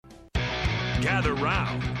Gather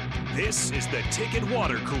round. This is the Ticket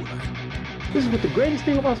Water Cooler. This is what the greatest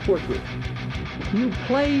thing about sports is. You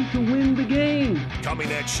play to win the game.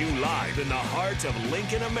 Coming at you live in the heart of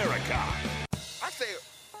Lincoln, America. I say,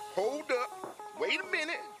 hold up, wait a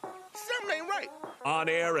minute, something ain't right. On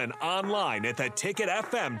air and online at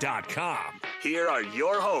theticketfm.com. Here are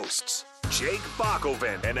your hosts, Jake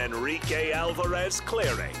Bakoven and Enrique Alvarez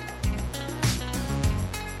Clearing.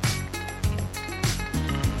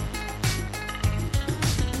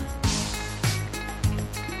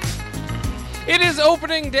 It is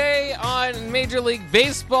opening day on Major League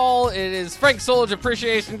Baseball. It is Frank Solich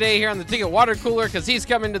Appreciation Day here on the Ticket Water Cooler because he's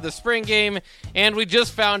coming to the spring game. And we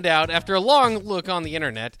just found out, after a long look on the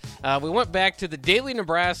internet, we went back to the Daily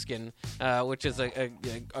Nebraskan, which is a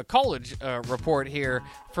college report here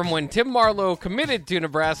from when Tim Marlowe committed to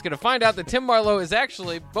Nebraska, to find out that Tim Marlowe is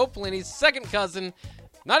actually Bo Pelini's second cousin,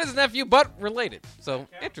 not his nephew, but related. So,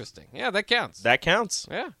 interesting. Yeah, that counts. That counts.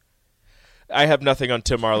 Yeah. I have nothing on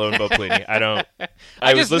Tim Marlowe and Bo Pelini. I don't.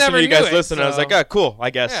 I was just listening never to you guys knew it, listen, and I was so- like, oh, cool, I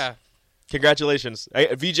guess. Yeah. Congratulations.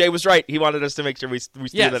 VJ was right. He wanted us to make sure we threw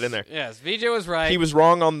that in there. Yes, VJ was right. He was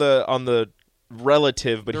wrong on the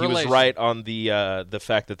relative, but The he was relation. right on the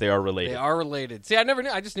fact that they are related. They are related. See, I never knew.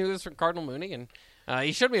 I just knew this from Cardinal Mooney, and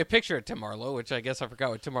he showed me a picture of Tim Marlowe, which I guess I forgot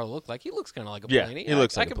what Tim Marlowe looked like. He looks kind of like a Yeah, Pelini. he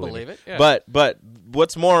looks like I a can Pelini. believe it. Yeah. But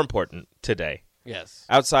what's more important today, yes,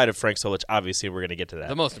 outside of Frank Solich, obviously we're going to get to that,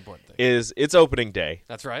 the most important thing. is it's opening day,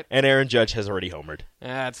 That's right. and Aaron Judge has already homered.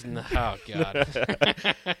 Oh,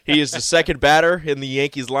 God. He is the second batter in the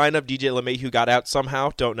Yankees lineup. DJ LeMahieu got out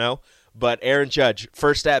somehow, don't know. But Aaron Judge,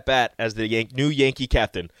 first at bat as the new Yankee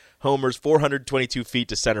captain, homers 422 feet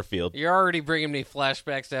to center field. You're already bringing me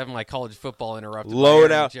flashbacks to having my college football interrupted. Low by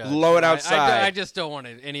it Aaron out- Judge. low it outside. I just don't want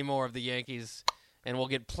any more of the Yankees, and we'll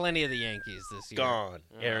get plenty of the Yankees this year. Gone.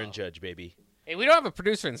 Aaron Judge, baby. Hey, we don't have a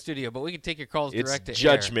producer in the studio, but we can take your calls It's direct to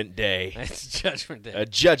Judgment Day. air. It's Judgment Day. A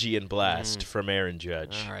Judgian blast from Aaron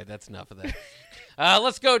Judge. All right, that's enough of that.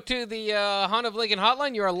 Let's go to the Honda of Lincoln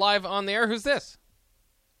hotline. You are live on the air. Who's this?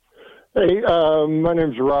 Hey, my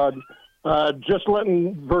name's Rod. Just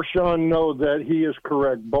letting Vershawn know that he is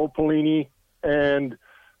correct. Bo Pelini and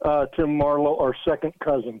Tim Marlowe are second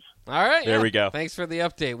cousins. All right. There we go. Thanks for the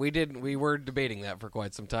update. We were debating that for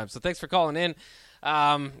quite some time. So thanks for calling in.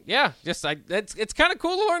 It's kind of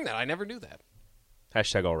cool to learn that. I never knew that.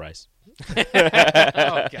 Hashtag all rise. Oh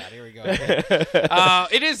God, here we go.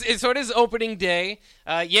 It is opening day.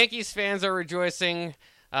 Yankees fans are rejoicing.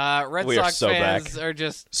 Red We are Sox so fans back. are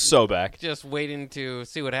just Back. waiting to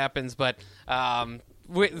see what happens. But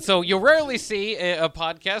so you'll rarely see a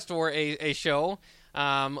podcast or a show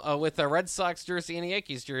with a Red Sox jersey and a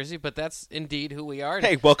Yankees jersey, but that's indeed who we are.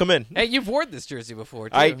 Hey, welcome in. Hey, you've worn this jersey before,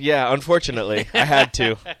 too. Unfortunately, I had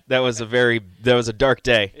to. That was a dark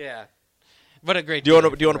day. Yeah. But a great Do you day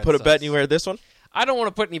want to for the put a Red bet Sox. and you wear this one? I don't want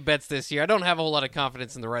to put any bets this year. I don't have a whole lot of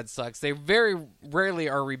confidence in the Red Sox. They very rarely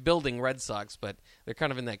are rebuilding Red Sox, but they're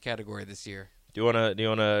kind of in that category this year. Do you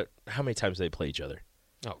wanna how many times do they play each other?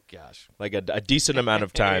 Oh, gosh. Like a decent amount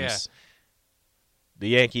of times. The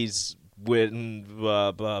Yankees win,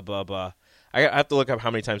 blah, blah, blah, blah. I have to look up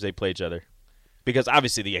how many times they play each other. Because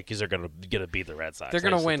obviously the Yankees are gonna beat the Red Sox. They're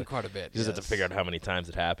going to win quite a bit. You just have to yes. figure out how many times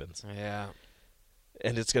it happens. Yeah.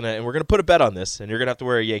 And we're gonna put a bet on this, and you're gonna have to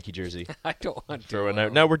wear a Yankee jersey. I don't want to. Throw in there.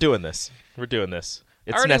 No, we're doing this. It's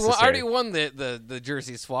I already necessary. won the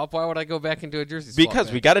jersey swap. Why would I go back into a jersey swap?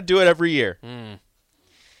 Because we got to do it every year.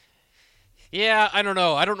 Yeah, I don't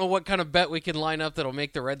know. I don't know what kind of bet we can line up that'll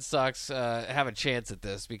make the Red Sox have a chance at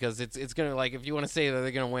this, because it's going to, like, if you want to say that they're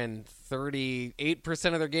going to win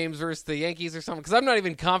 38% of their games versus the Yankees or something, because I'm not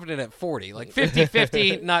even confident at 40. Like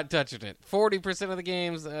 50-50, not touching it. 40% of the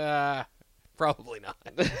games, probably not.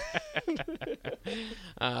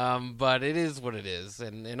 But it is what it is,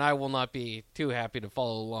 and I will not be too happy to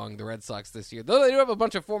follow along the Red Sox this year, though they do have a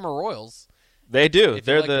bunch of former Royals. They do. If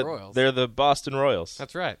you like the Royals. They're the Boston Royals.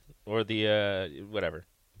 That's right. Or the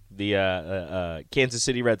Kansas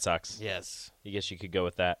City Red Sox. Yes. I guess you could go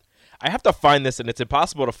with that. I have to find this, and it's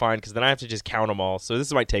impossible to find because then I have to just count them all. So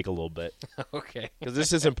this might take a little bit Okay. because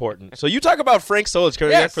this is important. So you talk about Frank Solich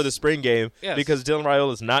coming back Yes. for the spring game because Dylan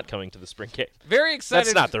Raiola is not coming to the spring game. Very excited.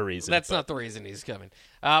 That's not the reason. That's not the reason he's coming.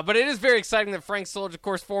 But it is very exciting that Frank Solich, of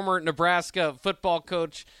course, former Nebraska football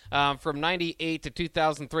coach from 98 to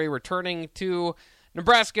 2003, returning to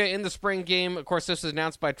Nebraska in the spring game. Of course, this was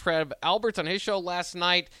announced by Trev Alberts on his show last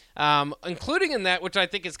night. Including in that, which I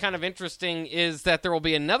think is kind of interesting, is that there will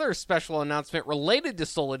be another special announcement related to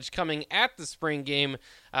Solich coming at the spring game.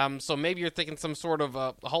 So maybe you're thinking some sort of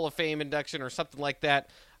a Hall of Fame induction or something like that.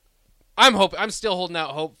 I'm still holding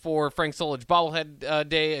out hope for Frank Solich bobblehead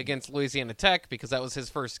day against Louisiana Tech because that was his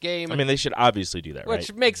first game. I mean, they should obviously do that, right?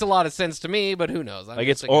 Which makes a lot of sense to me, but who knows?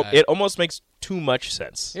 It almost makes too much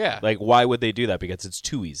sense. Yeah. Like, why would they do that? Because it's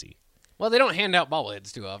too easy. Well, they don't hand out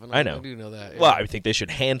bobbleheads too often. I know. I do know that. Yeah. Well, I think they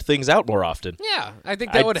should hand things out more often. Yeah, I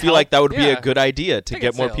think that would help. I feel like that would be a good idea to Ticket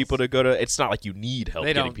get more sales. people to go to. It's not like you need help They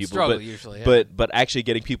getting don't people, struggle but usually, yeah. but actually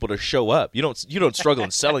getting people to show up. You don't struggle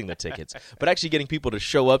in selling the tickets, but actually getting people to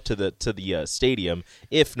show up to the stadium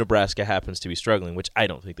if Nebraska happens to be struggling, which I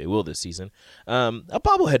don't think they will this season. A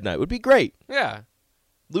bobblehead night would be great. Yeah.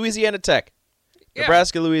 Louisiana Tech. Yeah.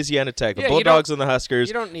 Nebraska, Louisiana Tech. The Yeah, Bulldogs and the Huskers.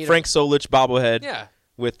 you don't need Frank Solich bobblehead. Yeah.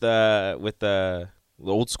 With the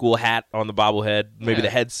old school hat on the bobblehead, maybe Yeah. the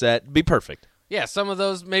headset, be perfect. Yeah, some of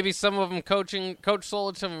them Coach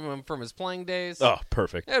Solich, some of them from his playing days. Oh,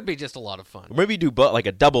 perfect. That would be just a lot of fun. Or maybe do like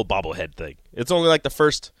a double bobblehead thing. It's only like the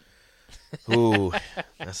first. Ooh,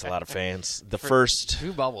 that's a lot of fans. The first,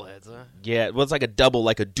 2 bobbleheads, huh? yeah. Well, it's like a double,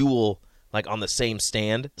 like a dual, like on the same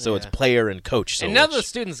stand. So it's player and coach. And none of the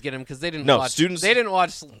students get him because they didn't. No, watch, students- They didn't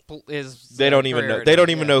watch his. They don't even know. They don't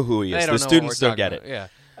even know who he is. The students don't get it.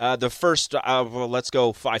 Yeah. The first, well, let's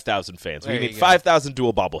go 5,000 fans. There We you need go. 5,000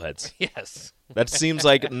 dual bobbleheads. Yes. That seems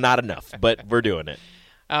like not enough, but we're doing it.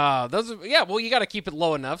 Well, you got to keep it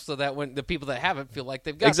low enough so that when the people that have it feel like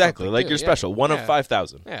they've got Exactly, something like too. you're Yeah. special. One of Yeah.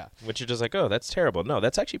 5,000. Yeah. Which you're just like, oh, that's terrible. No,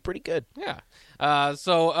 that's actually pretty good. Yeah.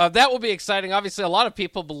 So that will be exciting. Obviously, a lot of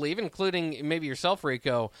people believe, including maybe yourself,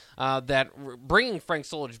 Rico, that bringing Frank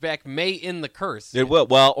Solich back may end the curse. It will.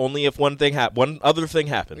 Well, only if one other thing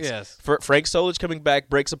happens. Yes. Frank Solich coming back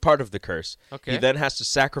breaks a part of the curse. Okay. He then has to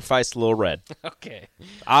sacrifice Lil Red. Okay.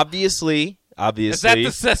 Obviously. Is that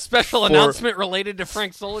the special announcement related to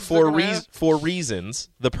Frank Solich? For reasons,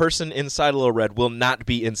 the person inside Lil Red will not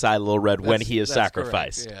be inside Lil Red when he is that's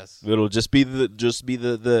sacrificed. correct, yes. It'll just be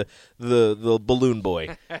the balloon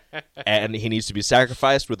boy, and he needs to be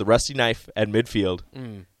sacrificed with a rusty knife at midfield,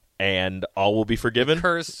 and all will be forgiven. The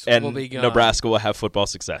curse and will be gone. Nebraska will have football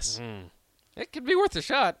success. It could be worth a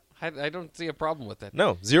shot. I don't see a problem with it.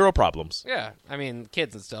 No, zero problems. Yeah, I mean,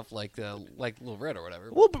 kids and stuff like Little Red or whatever.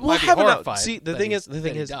 We'll might be have another. horrified See, the that thing he- is,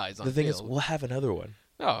 that he dies on field. we'll have another one.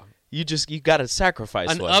 Oh, You got to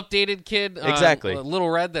sacrifice an one. updated kid, Exactly.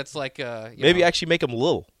 Little Red. That's like Maybe actually make him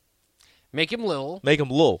Lil. make him little. Make him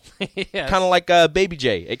Lil. Yes. Kind of like Baby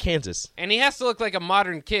J at Kansas. And he has to look like a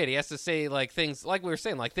modern kid. He has to say like things like we were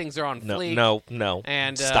saying, like things are on fleek. No.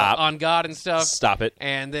 And Stop. on God and stuff. Stop it.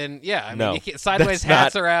 And then I No. mean, sideways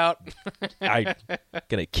That's hats are out. I'm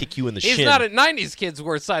gonna kick you in the He's shin not a '90s kids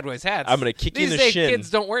wear sideways hats. I'm gonna kick you in These the days, shin kids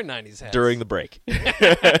don't wear '90s hats during the break.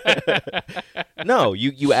 No,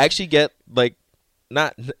 you actually get like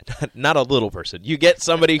not a little person. You get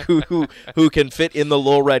somebody who can fit in the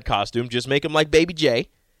Lil Red costume. Just make him like Baby J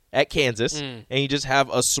at Kansas, and you just have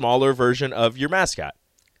a smaller version of your mascot.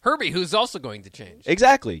 Herbie, who's also going to change.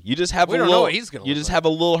 Exactly. You just have We a don't little, know what he's gonna You look just like. have a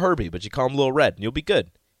little Herbie, but you call him Lil Red, and you'll be good.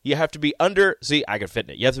 You have to be under. See, I can fit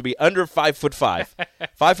in it. You have to be under 5'5",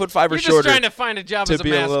 5'5" or You're shorter just trying to find a job to as a be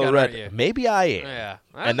a Lil mascot, Red. aren't you? Maybe I am. Yeah.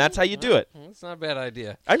 And that's how you do it. That's not a bad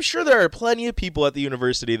idea. I'm sure there are plenty of people at the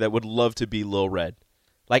university that would love to be Lil Red.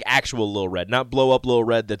 Like actual Lil Red, not blow up Lil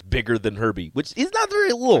Red that's bigger than Herbie, which is not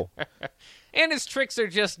very little. And his tricks are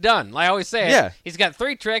just done. Like I always say, Yeah. he's got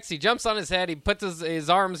 3 tricks. He jumps on his head, he puts his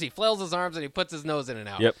arms, he flails his arms, and he puts his nose in and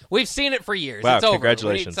out. Yep. We've seen it for years. Wow, it's over.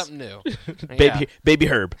 congratulations. We need something new. Baby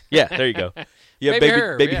Herb. Yeah, there you go. Yeah, baby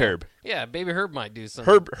yeah. Herb. Yeah, Baby Herb might do some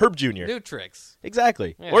Herb Jr. new tricks.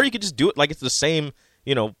 Exactly. Yeah. Or you could just do it like it's the same,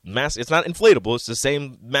 mask. It's not inflatable. It's the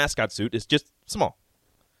same mascot suit. It's just small.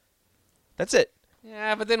 That's it.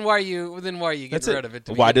 Yeah, but then why are you getting That's rid it. of it?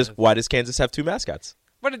 To Why begin with? does Kansas have 2 mascots?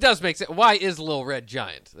 But it does make sense. Why is Lil Red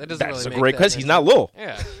giant? That doesn't That's really a make great that question. He's much not Lil.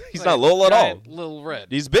 Yeah, He's not Lil at all. Lil Red.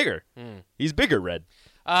 He's bigger. Hmm. He's bigger Red.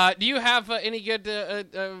 Do you have any good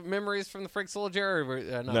memories from the Frank Solich era?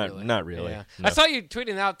 Or, Not really. Yeah. No. I saw you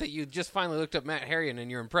tweeting out that you just finally looked up Matt Harrion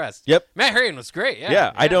and you're impressed. Yep. Matt Harrion was great. Yeah.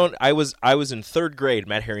 Yeah, I was in 3rd grade,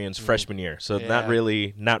 Matt Harrion's freshman year, so Yeah. not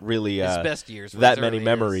really His best years. were that his many early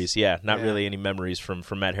memories. years. Yeah, not Yeah. really any memories from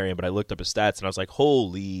Matt Harrion, but I looked up his stats and I was like,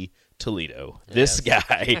 holy Toledo, this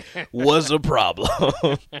guy was a problem.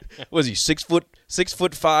 Was he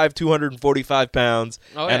 6'5", 245 pounds?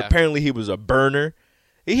 Oh, And yeah. apparently he was a burner.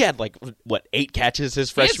 He had, 8 catches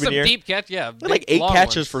his He had freshman some year? deep catch, yeah. He had, 8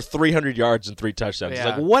 catches for 300 yards and 3 touchdowns.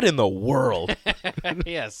 Yeah. He's what in the world?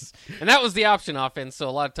 Yes. And that was the option offense, so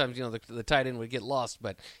a lot of times, the tight end would get lost,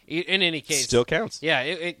 but in any case. Still counts. Yeah,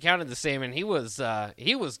 it counted the same, and he was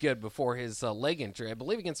good before his leg injury, I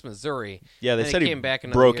believe against Missouri. Yeah, they said he came back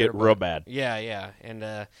broke year, it real bad. Yeah.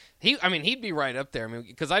 And he'd be right up there.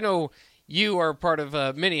 Because I know you are part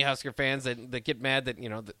of many Husker fans that get mad that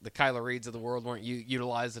the Kyler Reeds of the world weren't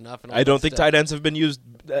utilized enough. And all I don't think stuff. tight ends have been used.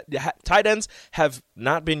 Tight ends have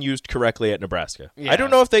not been used correctly at Nebraska. Yeah. I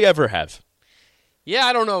don't know if they ever have. Yeah,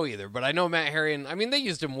 I don't know either, but I know Matt Harrion. I mean, they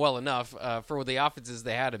used him well enough for the offenses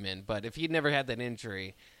they had him in. But if he'd never had that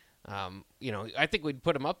injury, I think we'd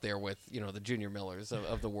put him up there with the Junior Millers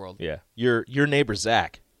of the world. Yeah, your neighbor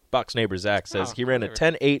Zach, Buck's neighbor Zach says he ran a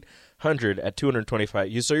 10.800 at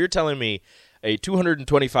 225. So you're telling me a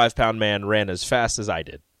 225-pound man ran as fast as I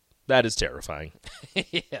did? That is terrifying.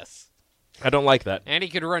 Yes. I don't like that. And he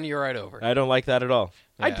could run you right over. I don't like that at all.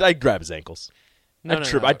 Yeah. I'd grab his ankles. No.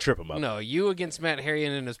 I'd trip him up. No, you against Matt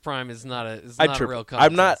Harrion in his prime is not a real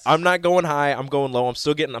contest. I'm not going high. I'm going low. I'm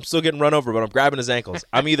still getting run over, but I'm grabbing his ankles.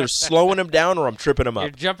 I'm either slowing him down or I'm tripping him up.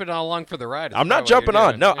 You're jumping along for the ride. I'm not jumping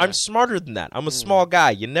on. No, I'm smarter than that. I'm a small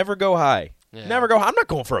guy. You never go high. Yeah. Never go high. I'm not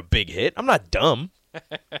going for a big hit. I'm not dumb.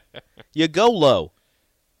 You go low.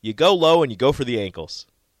 You go low and you go for the ankles.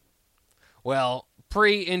 Well,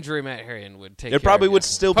 pre-injury Matt Harrion would take. It probably would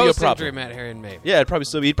still be a problem. Post-injury Matt Harrion, maybe. Yeah, it'd probably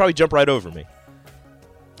still be. He'd probably jump right over me.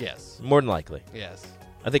 Yes. More than likely. Yes.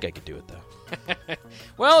 I think I could do it though.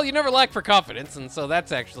 Well, you never lack for confidence, and so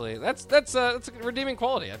that's a redeeming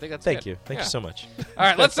quality. I think that's Thank good. you. Thank you so much. All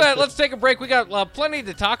right, let's take a break. We got plenty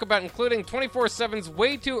to talk about, including 24/7's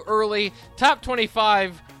way too early top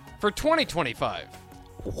 25 for 2025.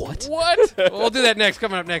 What? What? We'll do that next.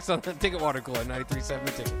 Coming up next on the Ticket Water Cooler 93.7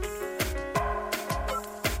 The Ticket.